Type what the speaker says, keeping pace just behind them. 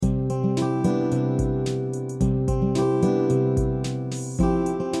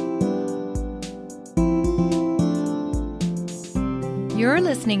You're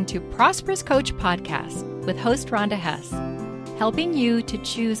listening to Prosperous Coach Podcast with host Rhonda Hess, helping you to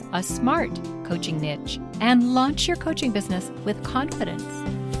choose a smart coaching niche and launch your coaching business with confidence.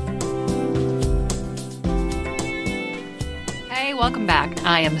 Hey, welcome back.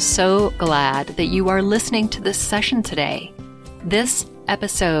 I am so glad that you are listening to this session today. This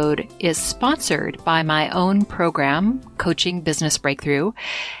episode is sponsored by my own program, Coaching Business Breakthrough,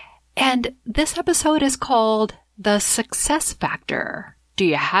 and this episode is called The Success Factor. Do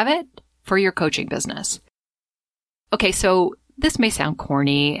you have it for your coaching business? Okay, so this may sound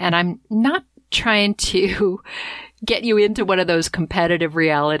corny, and I'm not trying to get you into one of those competitive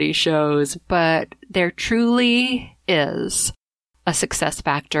reality shows, but there truly is a success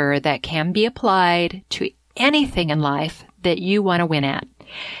factor that can be applied to anything in life that you want to win at.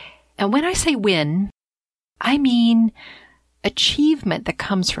 And when I say win, I mean achievement that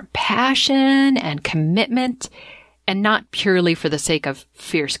comes from passion and commitment and not purely for the sake of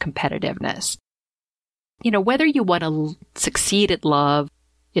fierce competitiveness. You know, whether you want to succeed at love,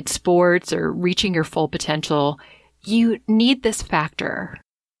 at sports, or reaching your full potential, you need this factor.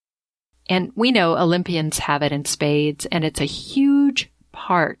 And we know Olympians have it in spades, and it's a huge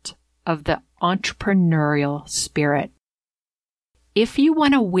part of the entrepreneurial spirit. If you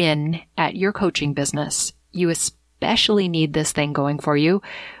want to win at your coaching business, you especially need this thing going for you.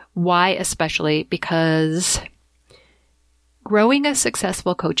 Why especially? Because growing a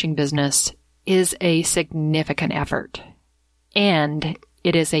successful coaching business is a significant effort, and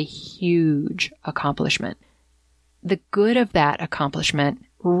it is a huge accomplishment. The good of that accomplishment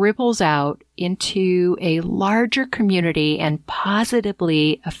ripples out into a larger community and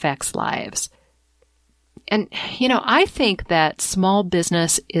positively affects lives. And, you know, I think that small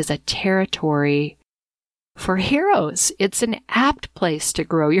business is a territory for heroes. It's an apt place to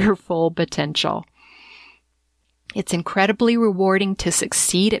grow your full potential. It's incredibly rewarding to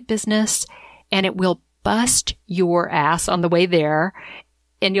succeed at business, and it will bust your ass on the way there,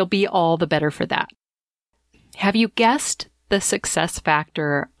 and you'll be all the better for that. Have you guessed the success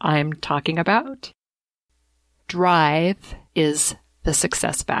factor I'm talking about? Drive is the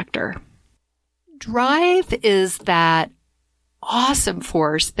success factor. Drive is that awesome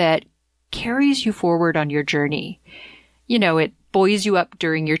force that carries you forward on your journey. You know, it buoys you up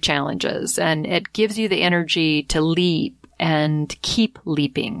during your challenges, and it gives you the energy to leap and keep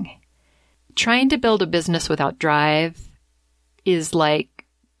leaping. Trying to build a business without drive is like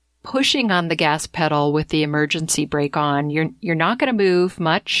pushing on the gas pedal with the emergency brake on. You're not going to move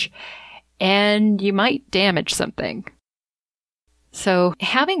much, and you might damage something. So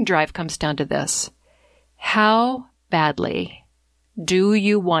having drive comes down to this. How badly do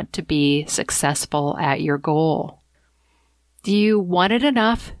you want to be successful at your goal? Do you want it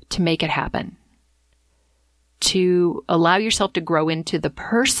enough to make it happen? To allow yourself to grow into the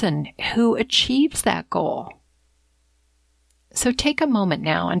person who achieves that goal? So take a moment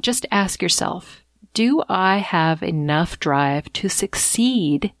now and just ask yourself, do I have enough drive to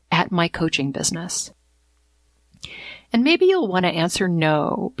succeed at my coaching business? And maybe you'll want to answer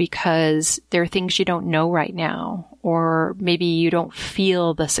no because there are things you don't know right now, or maybe you don't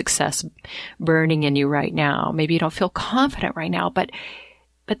feel the success burning in you right now. Maybe you don't feel confident right now, but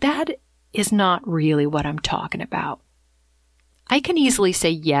that is not really what I'm talking about. I can easily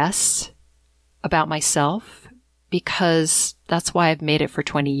say yes about myself because that's why I've made it for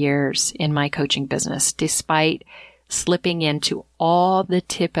 20 years in my coaching business, despite slipping into all the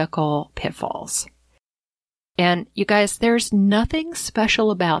typical pitfalls. And you guys, there's nothing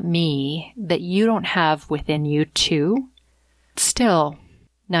special about me that you don't have within you too. Still,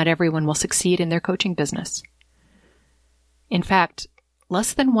 not everyone will succeed in their coaching business. In fact,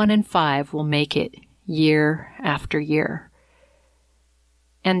 less than 1 in 5 will make it year after year.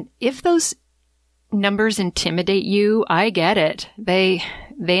 And if those numbers intimidate you, I get it. They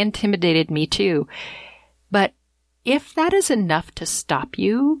intimidated me too. But if that is enough to stop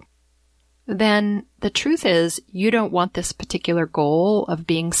you, then the truth is you don't want this particular goal of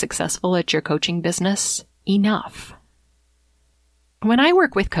being successful at your coaching business enough. When I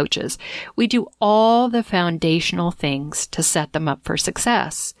work with coaches, we do all the foundational things to set them up for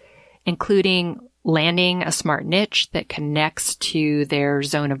success, including landing a smart niche that connects to their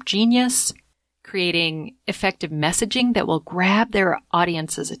zone of genius, creating effective messaging that will grab their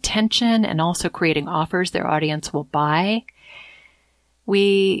audience's attention, and also creating offers their audience will buy.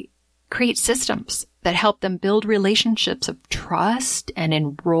 We create systems that help them build relationships of trust and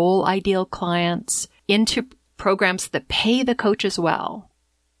enroll ideal clients into programs that pay the coaches well.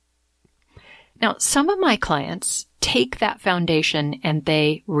 Now, some of my clients take that foundation and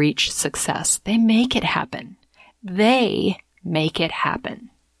they reach success. They make it happen. They make it happen.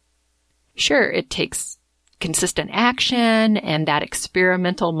 Sure, it takes consistent action and that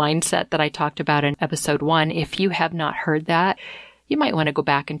experimental mindset that I talked about in episode 1. If you have not heard that, you might want to go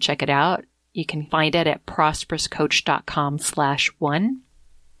back and check it out. You can find it at prosperouscoach.com/1.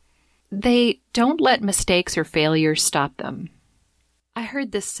 They don't let mistakes or failures stop them. I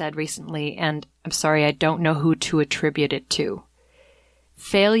heard this said recently, and I'm sorry, I don't know who to attribute it to.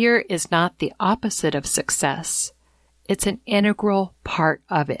 Failure is not the opposite of success. It's an integral part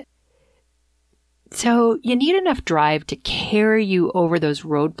of it. So you need enough drive to carry you over those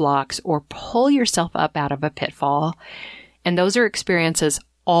roadblocks or pull yourself up out of a pitfall. And those are experiences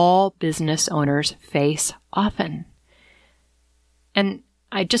all business owners face often. And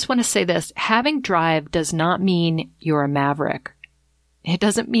I just want to say this, having drive does not mean you're a maverick. It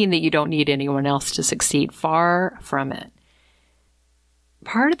doesn't mean that you don't need anyone else to succeed. Far from it.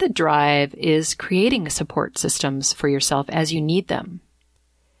 Part of the drive is creating support systems for yourself as you need them.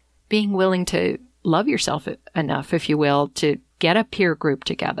 Being willing to love yourself enough, if you will, to get a peer group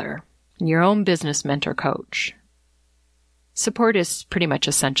together, your own business mentor coach. Support is pretty much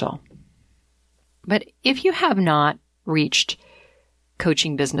essential. But if you have not reached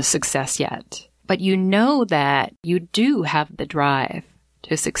coaching business success yet, but you know that you do have the drive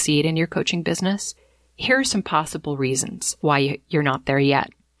to succeed in your coaching business, here are some possible reasons why you're not there yet.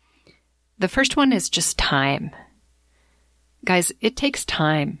 The first one is just time. Guys, it takes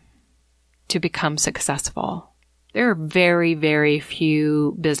time to become successful. There are very, very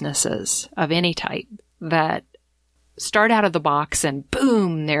few businesses of any type that start out of the box and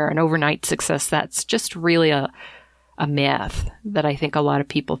boom, they're an overnight success. That's just really a myth that I think a lot of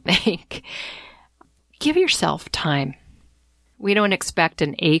people think. Give yourself time. We don't expect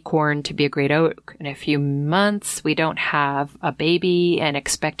an acorn to be a great oak in a few months. We don't have a baby and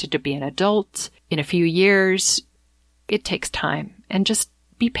expect it to be an adult in a few years. It takes time, and just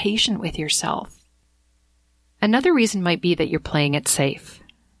be patient with yourself. Another reason might be that you're playing it safe.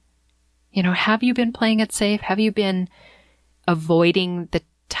 Have you been playing it safe? Have you been avoiding the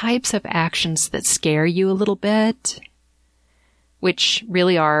types of actions that scare you a little bit, which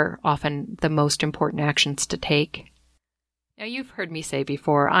really are often the most important actions to take? Now, you've heard me say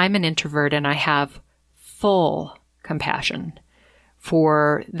before, I'm an introvert and I have full compassion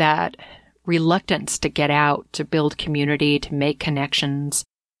for that reluctance to get out, to build community, to make connections.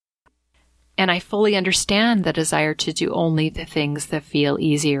 And I fully understand the desire to do only the things that feel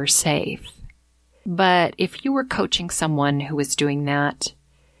easy or safe. But if you were coaching someone who was doing that,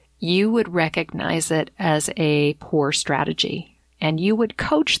 you would recognize it as a poor strategy. And you would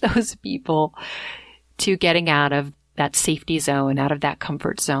coach those people to getting out of that safety zone, out of that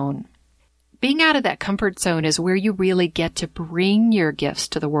comfort zone. Being out of that comfort zone is where you really get to bring your gifts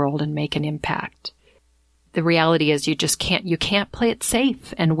to the world and make an impact. The reality is you can't play it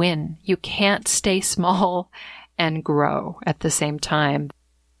safe and win. You can't stay small and grow at the same time.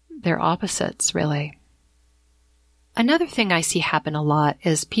 They're opposites, really. Another thing I see happen a lot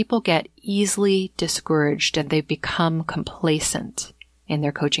is people get easily discouraged and they become complacent in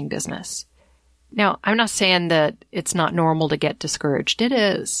their coaching business. Now, I'm not saying that it's not normal to get discouraged. It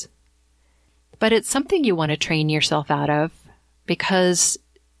is. But it's something you want to train yourself out of, because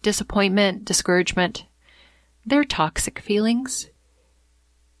disappointment, discouragement, they're toxic feelings.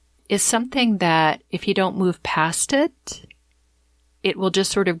 Is something that if you don't move past it, it will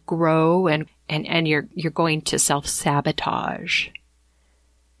just sort of grow and you're going to self-sabotage.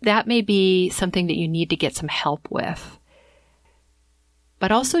 That may be something that you need to get some help with.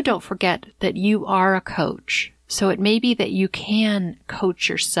 But also don't forget that you are a coach. So it may be that you can coach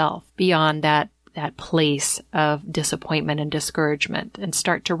yourself beyond that place of disappointment and discouragement, and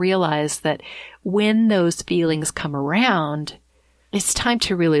start to realize that when those feelings come around, it's time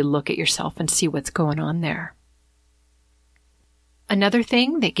to really look at yourself and see what's going on there. Another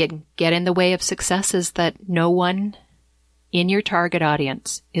thing that can get in the way of success is that no one in your target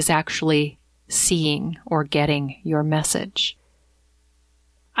audience is actually seeing or getting your message.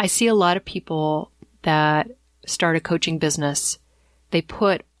 I see a lot of people that start a coaching business. They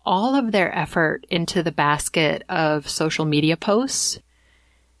put all of their effort into the basket of social media posts.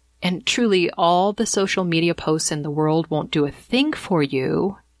 And truly, all the social media posts in the world won't do a thing for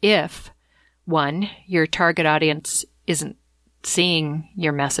you if, one, your target audience isn't seeing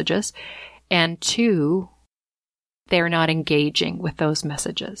your messages, and two, they're not engaging with those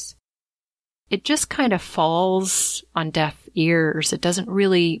messages. It just kind of falls on deaf ears. It doesn't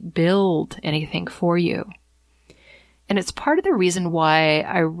really build anything for you. And it's part of the reason why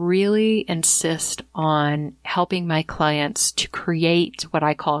I really insist on helping my clients to create what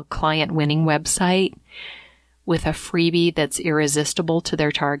I call a client winning website with a freebie that's irresistible to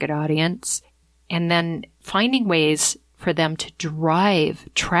their target audience, and then finding ways for them to drive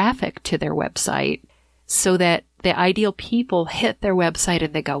traffic to their website so that the ideal people hit their website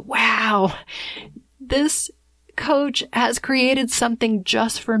and they go, wow, this coach has created something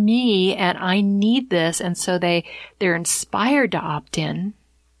just for me and I need this. And so they're inspired to opt in.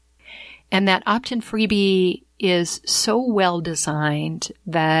 And that opt-in freebie is so well designed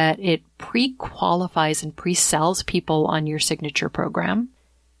that it pre-qualifies and pre-sells people on your signature program.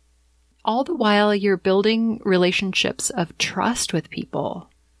 All the while you're building relationships of trust with people.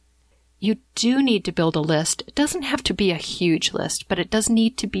 You do need to build a list. It doesn't have to be a huge list, but it does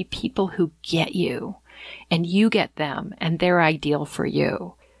need to be people who get you and you get them and they're ideal for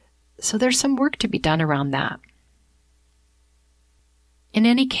you. So there's some work to be done around that. In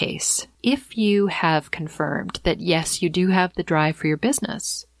any case, if you have confirmed that yes, you do have the drive for your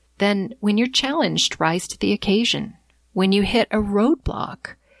business, then when you're challenged, rise to the occasion. When you hit a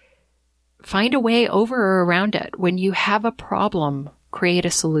roadblock, find a way over or around it. When you have a problem, create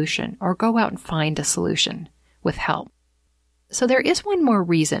a solution or go out and find a solution with help. So there is one more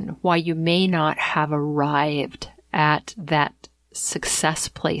reason why you may not have arrived at that success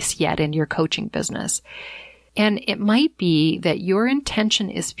place yet in your coaching business. And it might be that your intention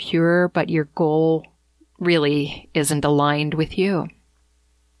is pure, but your goal really isn't aligned with you.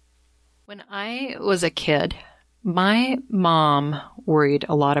 When I was a kid, my mom worried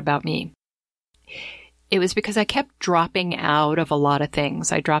a lot about me. It was because I kept dropping out of a lot of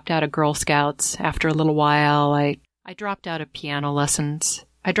things. I dropped out of Girl Scouts after a little while. I dropped out of piano lessons.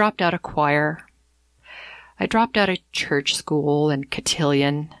 I dropped out of choir. I dropped out of church school and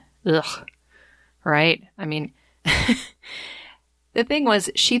cotillion. Ugh. Right? I mean, the thing was,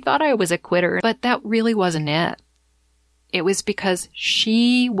 she thought I was a quitter, but that really wasn't it. It was because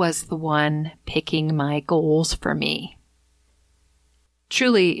she was the one picking my goals for me.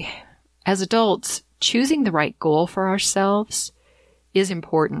 Truly, as adults, choosing the right goal for ourselves is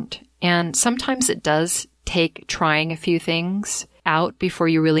important. And sometimes it does take trying a few things out before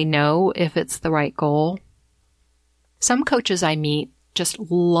you really know if it's the right goal. Some coaches I meet just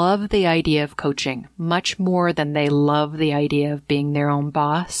love the idea of coaching much more than they love the idea of being their own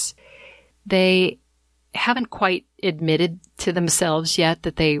boss. They haven't quite admitted to themselves yet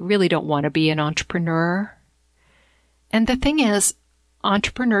that they really don't want to be an entrepreneur. And the thing is,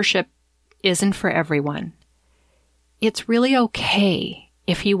 entrepreneurship isn't for everyone. It's really okay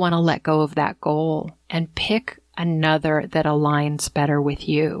if you want to let go of that goal and pick another that aligns better with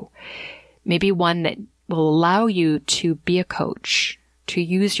you. Maybe one that will allow you to be a coach, to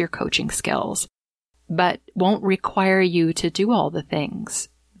use your coaching skills, but won't require you to do all the things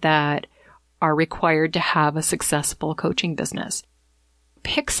that are required to have a successful coaching business.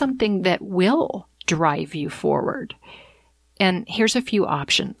 Pick something that will drive you forward. And here's a few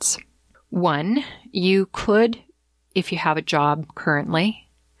options. One, you could, if you have a job currently,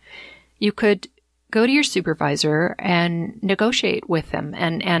 you could go to your supervisor and negotiate with them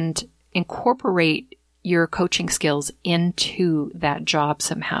and incorporate your coaching skills into that job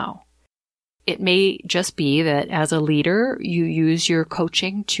somehow. It may just be that as a leader, you use your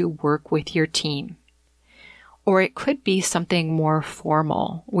coaching to work with your team. Or it could be something more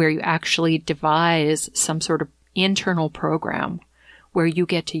formal where you actually devise some sort of internal program where you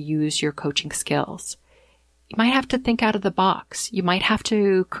get to use your coaching skills. You might have to think out of the box. You might have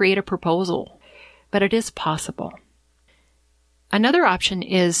to create a proposal, but it is possible. Another option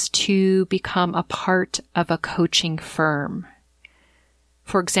is to become a part of a coaching firm.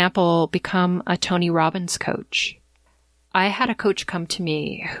 For example, become a Tony Robbins coach. I had a coach come to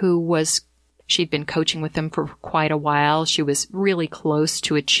me she'd been coaching with him for quite a while. She was really close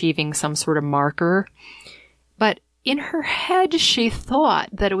to achieving some sort of marker. But in her head, she thought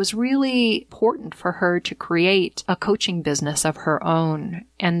that it was really important for her to create a coaching business of her own.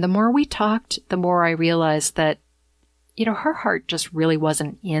 And the more we talked, the more I realized that her heart just really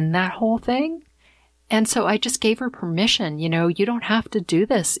wasn't in that whole thing. And so I just gave her permission, you don't have to do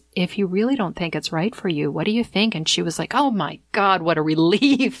this if you really don't think it's right for you. What do you think? And she was like, oh my God, what a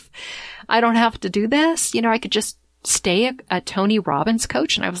relief. I don't have to do this. I could just stay a Tony Robbins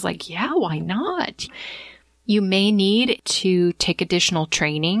coach. And I was like, yeah, why not? You may need to take additional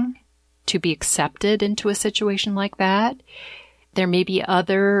training to be accepted into a situation like that. There may be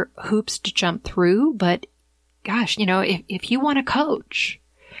other hoops to jump through, but gosh, if you want to coach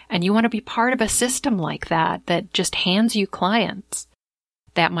and you want to be part of a system like that just hands you clients,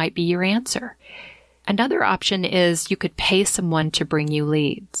 that might be your answer. Another option is you could pay someone to bring you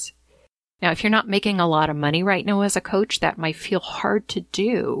leads. Now, if you're not making a lot of money right now as a coach, that might feel hard to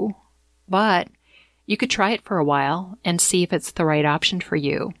do, but You could try it for a while and see if it's the right option for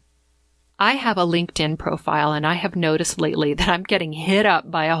you. I have a LinkedIn profile, and I have noticed lately that I'm getting hit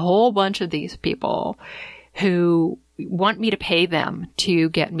up by a whole bunch of these people who want me to pay them to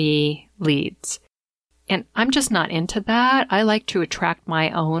get me leads. And I'm just not into that. I like to attract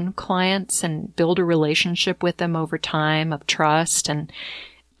my own clients and build a relationship with them over time of trust. And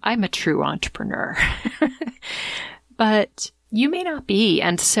I'm a true entrepreneur. But you may not be.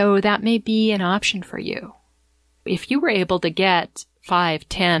 And so that may be an option for you. If you were able to get 5,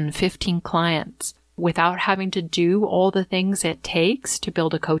 10, 15 clients without having to do all the things it takes to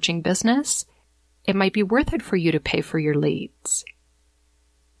build a coaching business, it might be worth it for you to pay for your leads.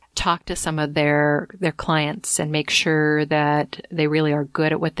 Talk to some of their clients and make sure that they really are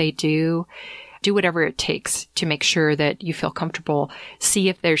good at what they do. Do whatever it takes to make sure that you feel comfortable. See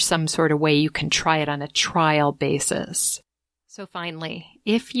if there's some sort of way you can try it on a trial basis. So finally,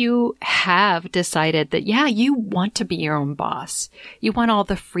 if you have decided that, you want to be your own boss, you want all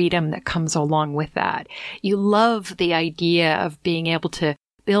the freedom that comes along with that. You love the idea of being able to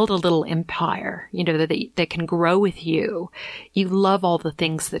build a little empire, that can grow with you. You love all the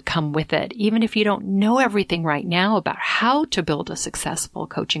things that come with it. Even if you don't know everything right now about how to build a successful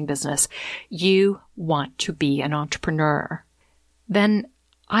coaching business, you want to be an entrepreneur. Then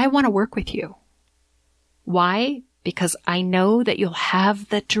I want to work with you. Why? Because I know that you'll have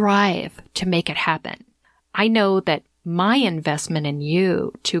the drive to make it happen. I know that my investment in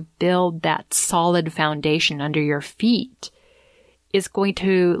you to build that solid foundation under your feet is going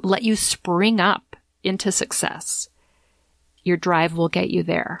to let you spring up into success. Your drive will get you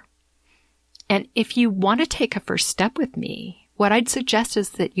there. And if you want to take a first step with me, what I'd suggest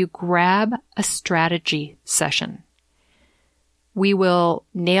is that you grab a strategy session. We will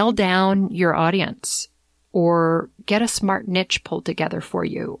nail down your audience or get a smart niche pulled together for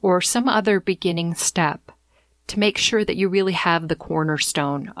you or some other beginning step to make sure that you really have the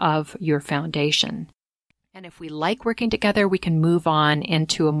cornerstone of your foundation. And if we like working together, we can move on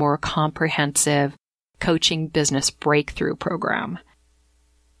into a more comprehensive coaching business breakthrough program.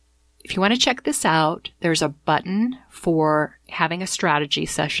 If you want to check this out, there's a button for having a strategy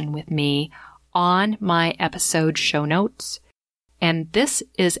session with me on my episode show notes. And this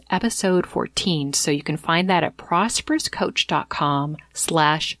is episode 14. So you can find that at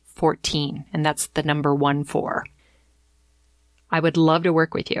prosperouscoach.com/14. And that's the number 14. I would love to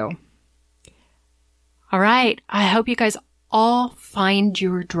work with you. All right. I hope you guys all find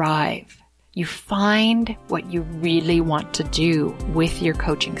your drive. You find what you really want to do with your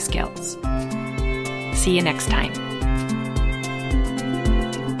coaching skills. See you next time.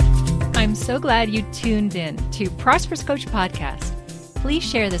 I'm so glad you tuned in to Prosperous Coach Podcast. Please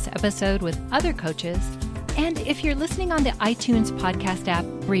share this episode with other coaches. And if you're listening on the iTunes podcast app,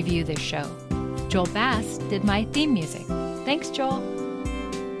 review this show. Joel Bass did my theme music. Thanks, Joel.